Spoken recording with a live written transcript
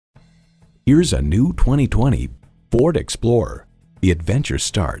Here's a new 2020 Ford Explorer. The adventure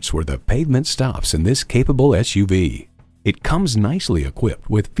starts where the pavement stops in this capable SUV. It comes nicely equipped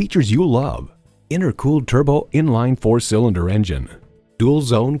with features you love. Intercooled turbo inline 4-cylinder engine, dual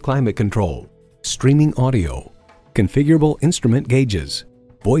zone climate control, streaming audio, configurable instrument gauges,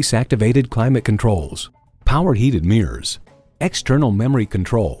 voice activated climate controls, power heated mirrors, external memory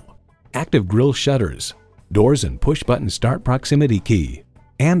control, active grille shutters, doors and push button start proximity key,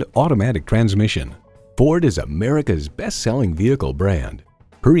 and automatic transmission. Ford is America's best-selling vehicle brand.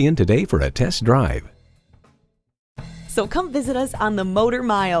 Hurry in today for a test drive. So come visit us on the Motor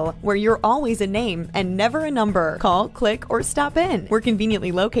Mile, where you're always a name and never a number. Call, click, or stop in. We're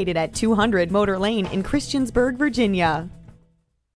conveniently located at 200 Motor Lane in Christiansburg, Virginia.